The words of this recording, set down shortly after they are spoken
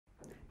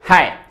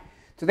Hi,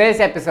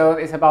 today's episode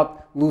is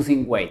about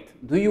losing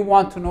weight. Do you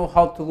want to know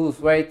how to lose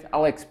weight?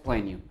 I'll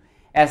explain you.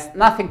 It has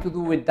nothing to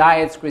do with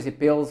diets, crazy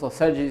pills, or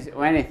surgeries,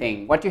 or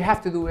anything. What you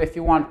have to do if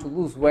you want to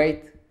lose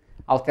weight,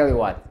 I'll tell you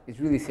what,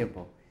 it's really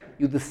simple.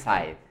 You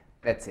decide,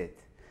 that's it.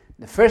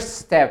 The first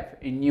step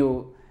in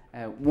you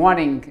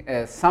wanting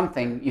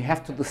something, you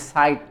have to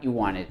decide you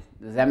want it.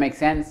 Does that make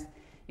sense?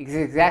 It's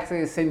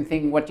exactly the same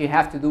thing what you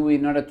have to do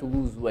in order to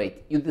lose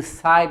weight. You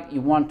decide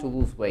you want to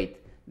lose weight.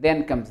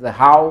 Then comes the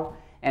how,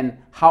 and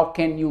how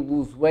can you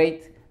lose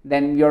weight?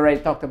 Then we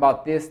already talked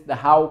about this. The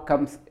how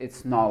comes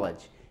its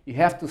knowledge. You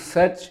have to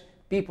search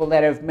people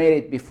that have made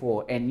it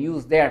before and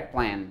use their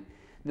plan.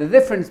 The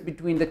difference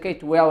between the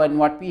K2L and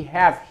what we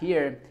have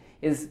here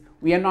is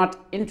we are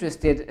not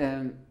interested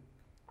in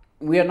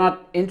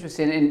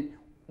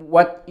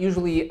what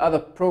usually other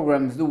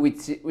programs do,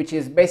 which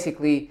is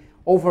basically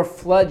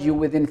overflood you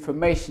with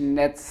information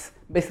that's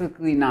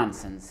basically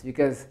nonsense.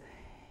 Because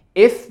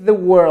if the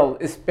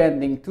world is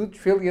spending $2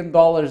 trillion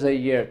a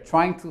year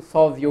trying to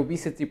solve the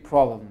obesity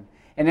problem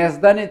and has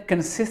done it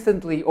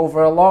consistently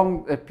over a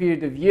long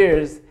period of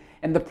years,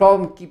 and the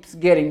problem keeps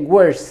getting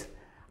worse,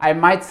 I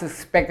might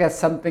suspect that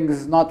something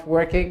is not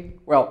working.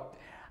 Well,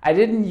 I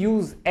didn't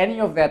use any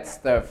of that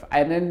stuff.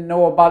 I didn't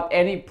know about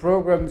any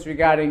programs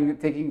regarding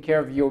taking care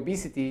of the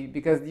obesity,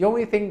 because the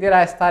only thing that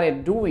I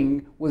started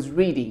doing was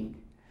reading.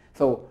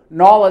 So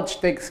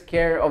knowledge takes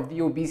care of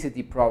the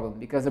obesity problem,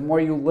 because the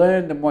more you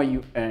learn, the more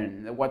you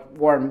earn, what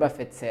Warren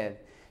Buffett said.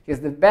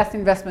 Because the best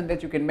investment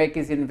that you can make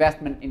is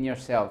investment in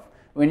yourself.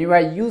 When you are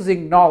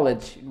using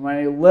knowledge,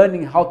 when you're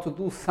learning how to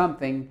do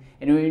something,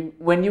 and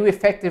when you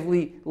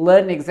effectively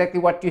learn exactly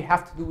what you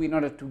have to do in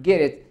order to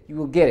get it, you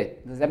will get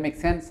it. Does that make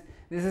sense?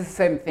 This is the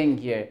same thing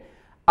here.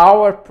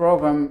 Our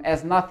program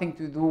has nothing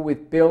to do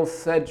with pills,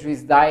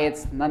 surgeries,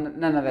 diets, none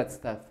of that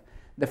stuff.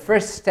 The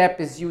first step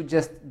is you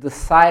just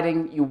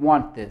deciding you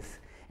want this.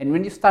 And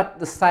when you start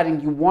deciding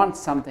you want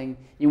something,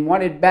 you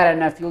want it bad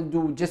enough, you'll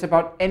do just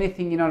about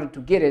anything in order to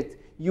get it,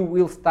 you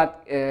will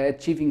start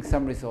achieving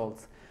some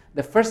results.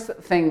 The first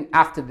thing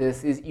after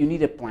this is you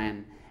need a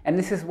plan. And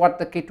this is what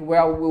the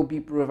K2L will be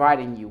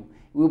providing you.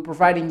 We're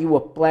providing you a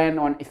plan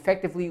on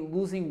effectively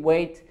losing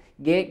weight,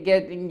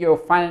 getting your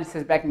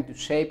finances back into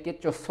shape,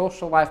 get your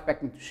social life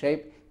back into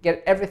shape,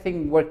 get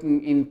everything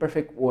working in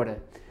perfect order.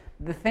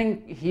 The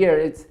thing here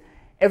is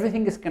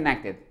everything is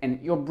connected,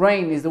 and your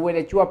brain is the way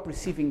that you are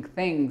perceiving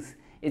things.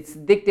 It's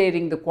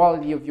dictating the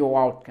quality of your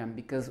outcome,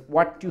 because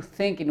what you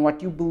think and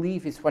what you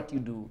believe is what you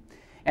do.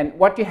 And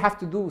what you have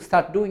to do,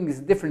 start doing is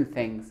different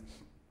things.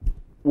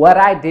 What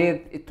I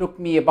did, it took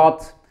me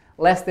about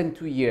less than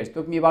 2 years. It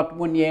took me about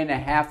 1.5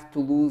 years to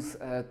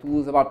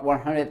lose about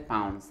 100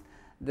 pounds.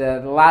 The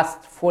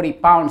last 40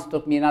 pounds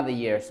took me another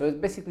year. So it's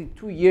basically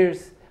 2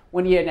 years,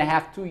 1.5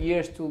 years, 2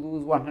 years to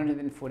lose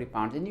 140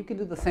 pounds. And you can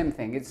do the same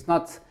thing. It's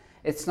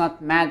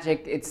not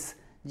magic. It's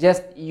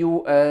just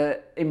you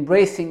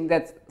embracing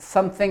that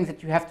some things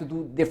that you have to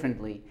do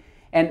differently.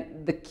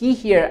 And the key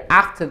here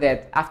after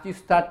that, after you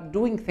start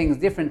doing things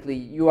differently,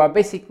 you are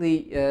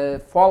basically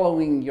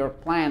following your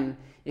plan.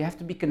 You have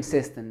to be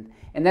consistent.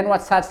 And then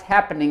what starts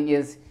happening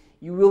is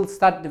you will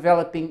start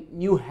developing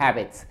new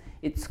habits.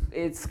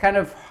 It's kind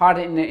of hard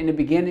in the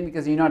beginning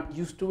because you're not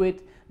used to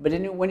it. But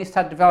then when you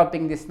start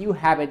developing this new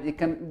habit, it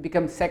can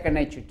become second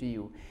nature to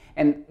you.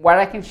 And what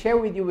I can share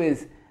with you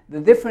is the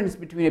difference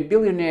between a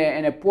billionaire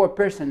and a poor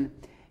person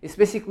is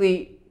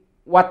basically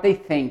what they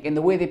think and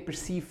the way they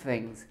perceive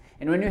things.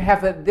 And when you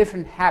have a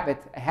different habit,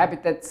 a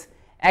habit that's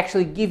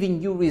actually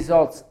giving you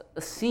results,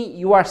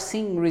 you are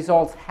seeing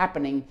results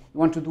happening, you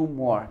want to do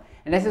more.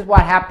 And this is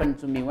what happened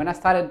to me. When I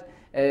started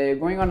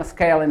going on a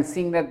scale and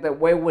seeing that the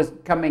weight was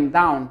coming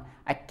down,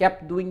 I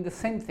kept doing the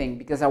same thing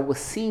because I was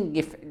seeing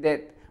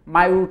that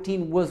my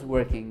routine was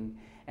working.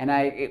 And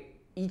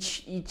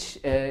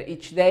each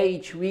day,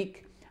 each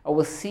week, I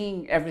was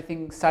seeing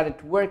everything started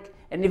to work,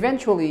 and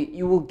eventually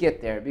you will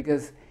get there.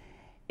 Because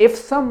if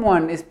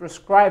someone is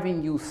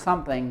prescribing you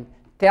something,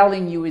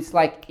 telling you it's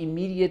like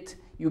immediate,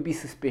 you'll be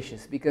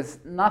suspicious, because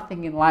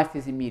nothing in life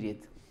is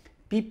immediate.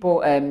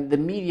 People and the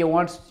media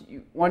wants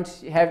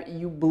to have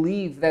you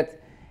believe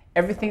that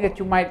everything that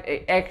you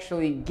might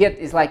actually get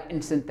is like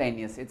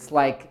instantaneous. It's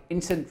like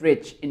instant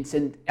rich,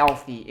 instant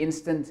healthy,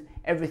 instant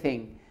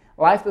everything.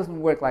 Life doesn't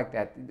work like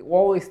that. It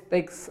always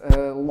takes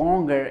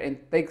longer and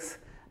takes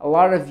a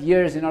lot of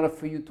years in order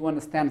for you to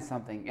understand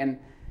something. And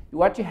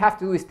what you have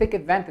to do is take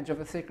advantage of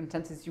the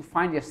circumstances you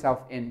find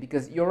yourself in,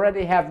 because you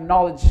already have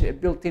knowledge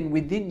built in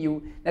within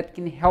you that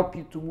can help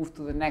you to move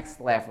to the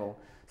next level.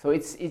 So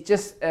it's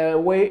just a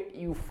way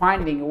you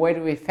finding a way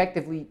to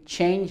effectively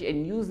change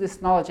and use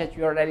this knowledge that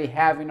you already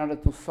have in order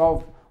to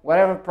solve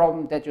whatever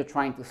problem that you're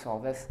trying to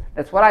solve.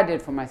 That's what I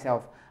did for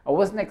myself. I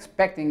wasn't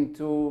expecting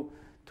to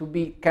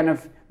be kind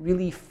of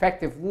really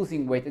effective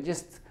losing weight. I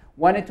just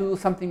wanted to do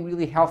something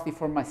really healthy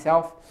for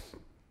myself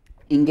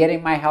in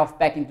getting my health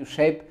back into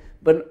shape,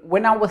 But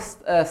when I was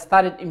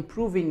started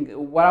improving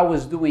what I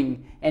was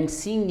doing and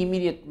seeing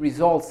immediate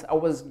results, I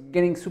was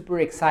getting super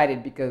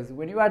excited, because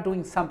when you are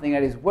doing something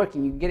that is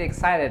working, you get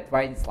excited,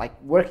 right? It's like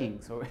working,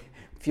 so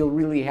feel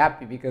really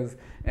happy, because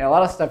a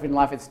lot of stuff in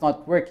life, it's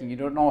not working. You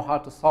don't know how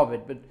to solve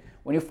it, but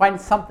when you find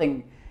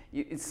something,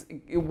 it's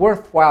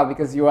worthwhile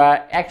because you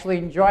are actually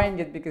enjoying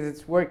it, because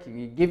it's working.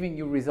 It's giving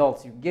you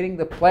results. You're getting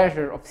the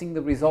pleasure of seeing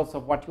the results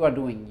of what you are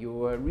doing.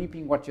 You are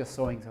reaping what you're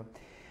sowing.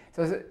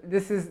 So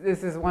this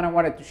is what I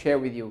wanted to share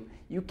with you.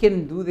 You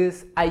can do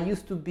this. I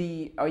used to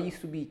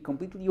be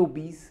completely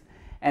obese,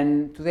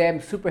 and today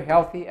I'm super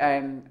healthy,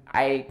 and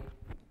I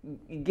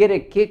get a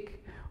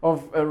kick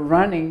of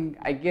running.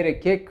 I get a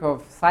kick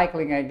of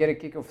cycling. I get a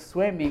kick of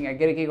swimming. I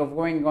get a kick of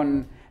going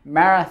on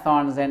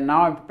marathons, and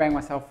now I'm preparing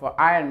myself for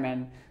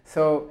Ironman.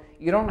 So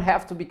you don't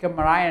have to become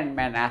an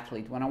Ironman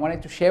athlete. What I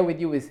wanted to share with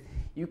you is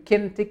you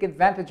can take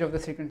advantage of the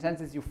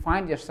circumstances you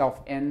find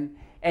yourself in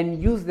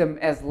and use them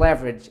as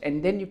leverage,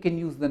 and then you can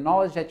use the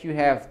knowledge that you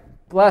have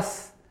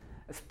plus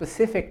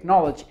specific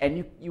knowledge,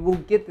 and you will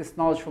get this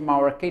knowledge from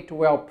our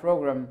K2L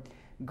program.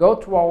 Go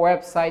to our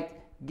website,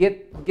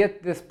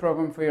 get this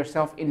program for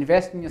yourself,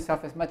 invest in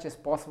yourself as much as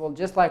possible.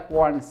 Just like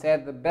Warren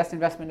said, the best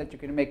investment that you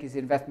can make is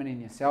investment in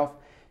yourself,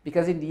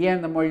 because in the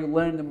end, the more you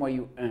learn, the more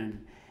you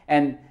earn.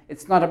 And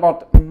it's not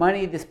about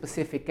money in this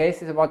specific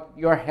case, it's about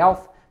your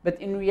health, but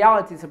in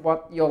reality, it's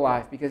about your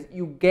life, because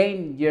you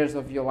gain years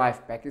of your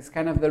life back. It's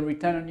kind of the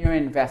return on your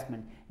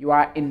investment. You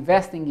are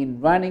investing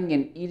in running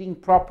and eating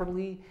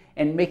properly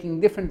and making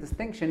different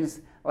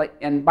distinctions,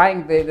 and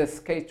buying the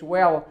skate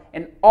well,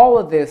 and all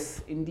of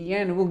this, in the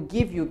end, will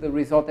give you the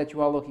result that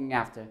you are looking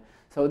after.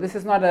 So this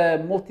is not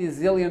a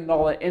multi-zillion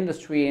dollar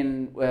industry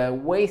and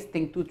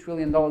wasting $2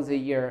 trillion a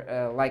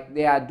year like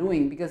they are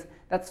doing, because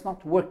that's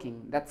not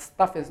working. That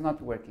stuff is not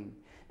working.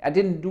 I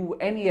didn't do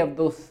any of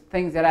those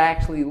things that I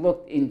actually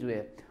looked into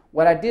it.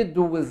 What I did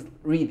do was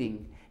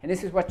reading. And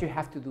this is what you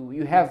have to do.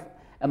 You have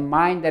a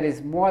mind that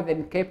is more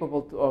than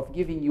capable of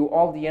giving you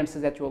all the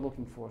answers that you're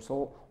looking for.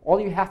 So all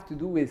you have to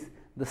do is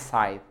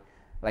decide.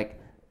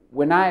 Like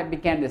when I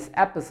began this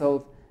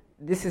episode,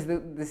 this is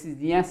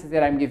the answers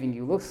that I'm giving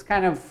you. Looks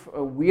kind of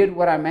weird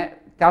what I'm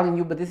telling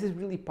you, but this is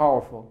really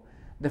powerful.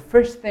 The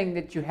first thing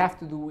that you have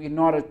to do in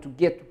order to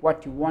get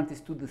what you want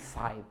is to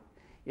decide.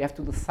 You have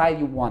to decide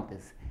you want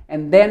this.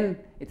 And then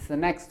it's the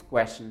next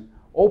question.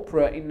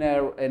 Oprah,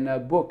 in a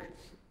book,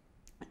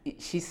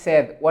 she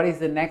said, what is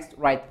the next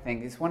right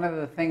thing? It's one of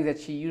the things that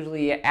she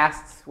usually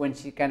asks when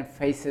she kind of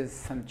faces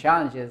some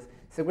challenges.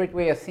 It's a great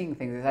way of seeing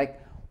things. It's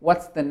like,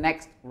 what's the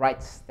next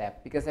right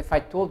step? Because if I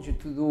told you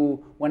to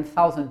do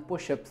 1,000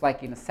 push-ups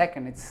like in a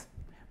second,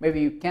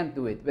 maybe you can't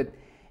do it. But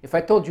if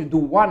I told you do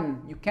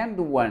one, you can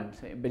do one.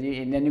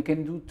 And then you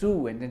can do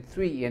two, and then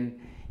three. And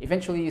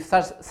eventually you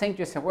start saying to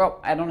yourself, well,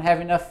 I don't have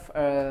enough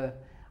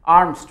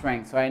arm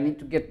strength, so I need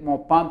to get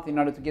more pumped in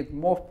order to get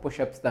more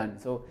push-ups done.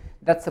 So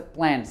that's a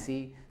plan,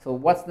 see? So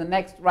what's the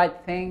next right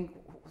thing?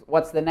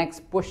 What's the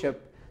next push-up?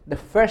 The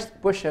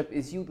first push-up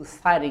is you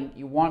deciding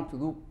you want to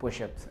do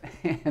push-ups.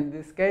 In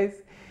this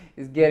case,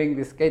 is getting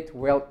this skate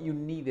well. You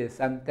need this,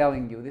 I'm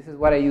telling you. This is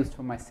what I used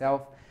for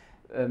myself.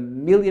 A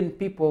million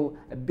people,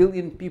 a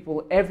billion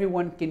people,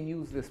 everyone can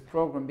use this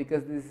program,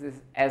 because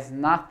has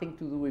nothing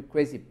to do with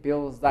crazy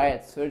pills,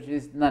 diet,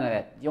 surgeries, none of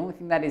that. The only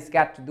thing that it's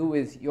got to do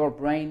is your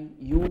brain,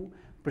 you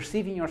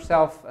perceiving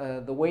yourself,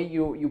 the way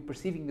you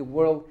perceiving the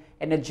world,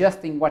 and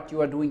adjusting what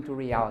you are doing to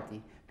reality.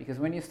 Because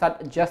when you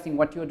start adjusting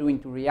what you are doing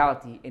to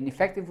reality and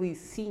effectively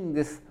seeing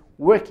this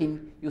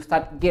working, you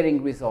start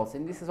getting results.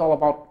 And this is all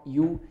about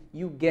you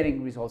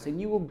getting results.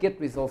 And you will get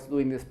results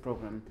doing this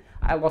program.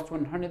 I lost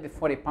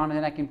 140 pounds,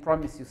 and I can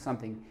promise you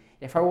something.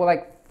 If I were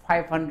like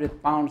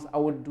 500 pounds, I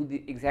would do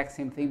the exact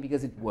same thing,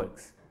 because it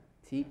works.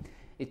 See?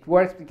 It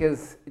works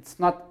because it's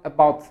not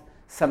about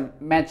some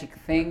magic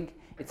thing.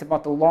 It's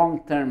about a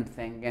long-term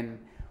thing. And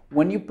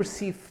when you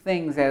perceive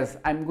things as,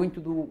 I'm going to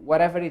do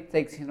whatever it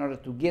takes in order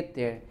to get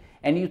there,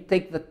 and you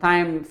take the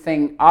time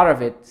thing out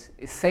of it,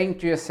 saying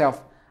to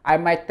yourself, I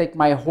might take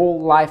my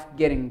whole life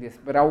getting this,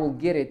 but I will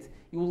get it.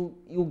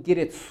 You'll get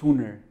it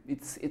sooner.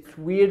 It's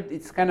weird.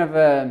 It's kind of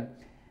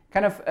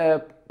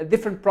a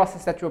different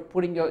process that you're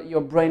putting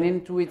your brain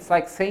into. It's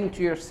like saying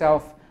to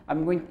yourself,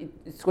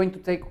 it's going to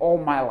take all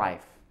my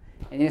life.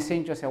 And you're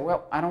saying to yourself,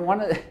 well, I don't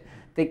want to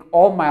take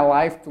all my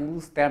life to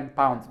lose 10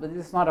 pounds. But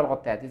it's not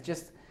about that. It's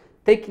just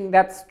taking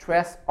that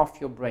stress off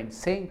your brain.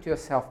 Saying to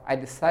yourself, I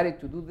decided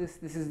to do this.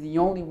 This is the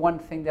only one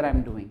thing that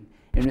I'm doing.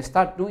 And you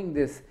start doing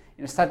this, and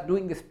you start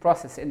doing this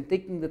process and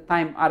taking the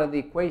time out of the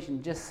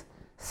equation, just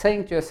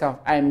saying to yourself,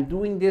 I'm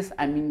doing this,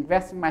 I'm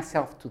investing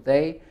myself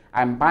today,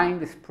 I'm buying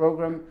this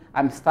program,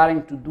 I'm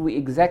starting to do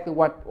exactly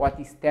what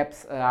these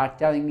steps are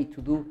telling me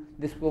to do,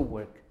 this will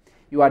work.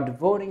 You are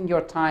devoting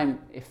your time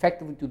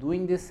effectively to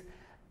doing this,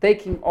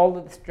 taking all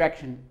the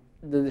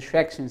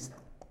distractions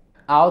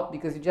out,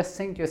 because you're just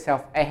saying to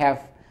yourself, I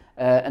have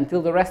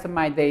until the rest of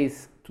my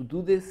days to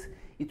do this.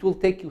 It will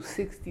take you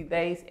 60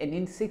 days, and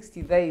in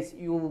 60 days,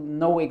 you'll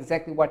know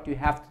exactly what you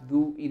have to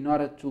do in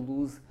order to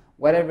lose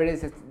whatever it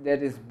is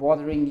that is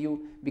bothering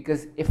you,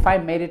 because if I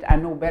made it, I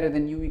know better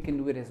than you can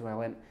do it as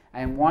well. And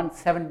I want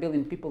 7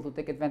 billion people to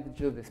take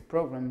advantage of this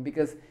program,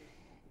 because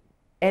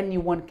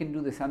anyone can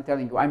do this. I'm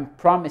telling you, I'm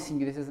promising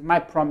you, this is my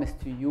promise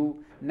to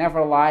you.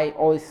 Never lie,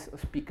 always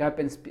speak up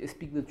and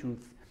speak the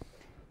truth.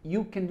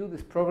 You can do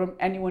this program,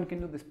 anyone can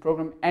do this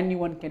program,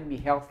 anyone can be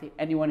healthy,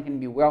 anyone can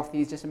be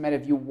wealthy. It's just a matter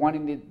of you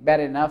wanting it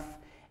bad enough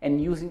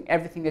and using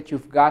everything that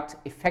you've got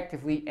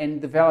effectively and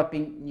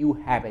developing new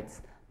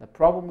habits. The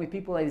problem with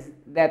people is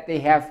that they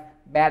have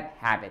bad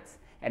habits,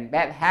 and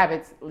bad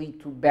habits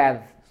lead to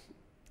bad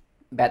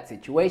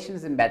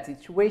situations, and bad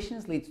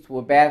situations leads to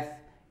a bad,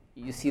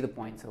 you see the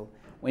point. So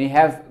when you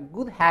have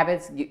good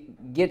habits,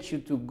 get you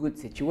to good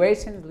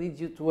situations,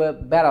 leads you to a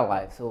better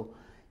life. So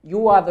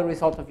you are the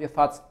result of your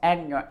thoughts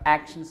and your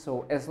actions.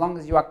 So as long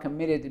as you are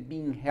committed to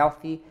being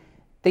healthy,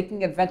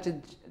 taking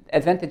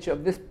advantage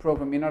of this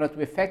program in order to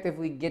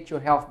effectively get your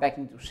health back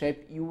into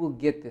shape, you will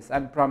get this.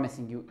 I'm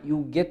promising you.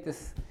 You'll get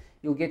this.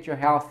 You'll get your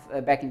health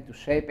back into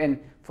shape. And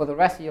for the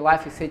rest of your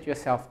life, you say to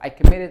yourself, I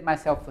committed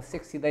myself for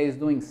 60 days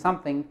doing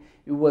something.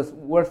 It was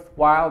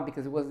worthwhile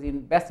because it was the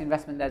best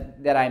investment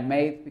that I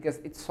made, because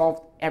it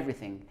solved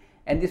everything.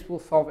 And this will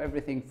solve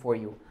everything for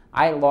you.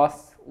 I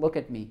lost, look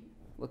at me.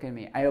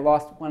 I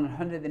lost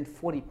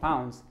 140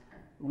 pounds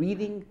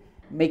reading,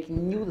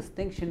 making new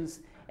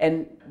distinctions,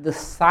 and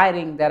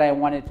deciding that I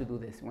wanted to do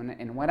this.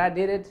 When I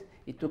did it,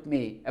 it took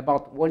me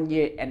about 1.5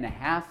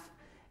 years,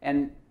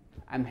 and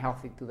I'm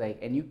healthy today,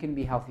 and you can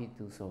be healthy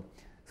too. So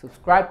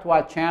subscribe to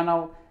our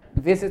channel,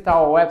 visit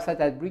our website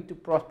at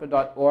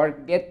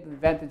breedtoprosper.org, get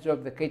advantage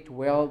of the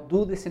K2L,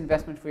 do this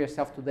investment for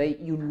yourself today.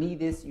 You need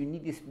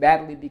this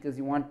badly, because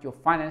you want your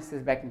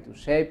finances back into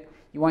shape,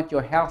 you want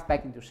your health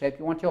back into shape,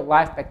 you want your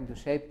life back into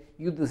shape,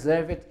 you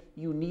deserve it,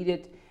 you need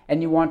it,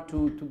 and you want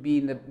to be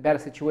in a better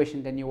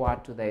situation than you are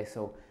today.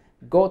 So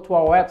go to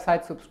our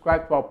website,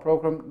 subscribe to our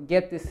program,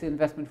 get this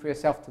investment for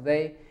yourself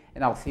today,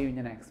 and I'll see you in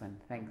the next one.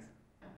 Thanks.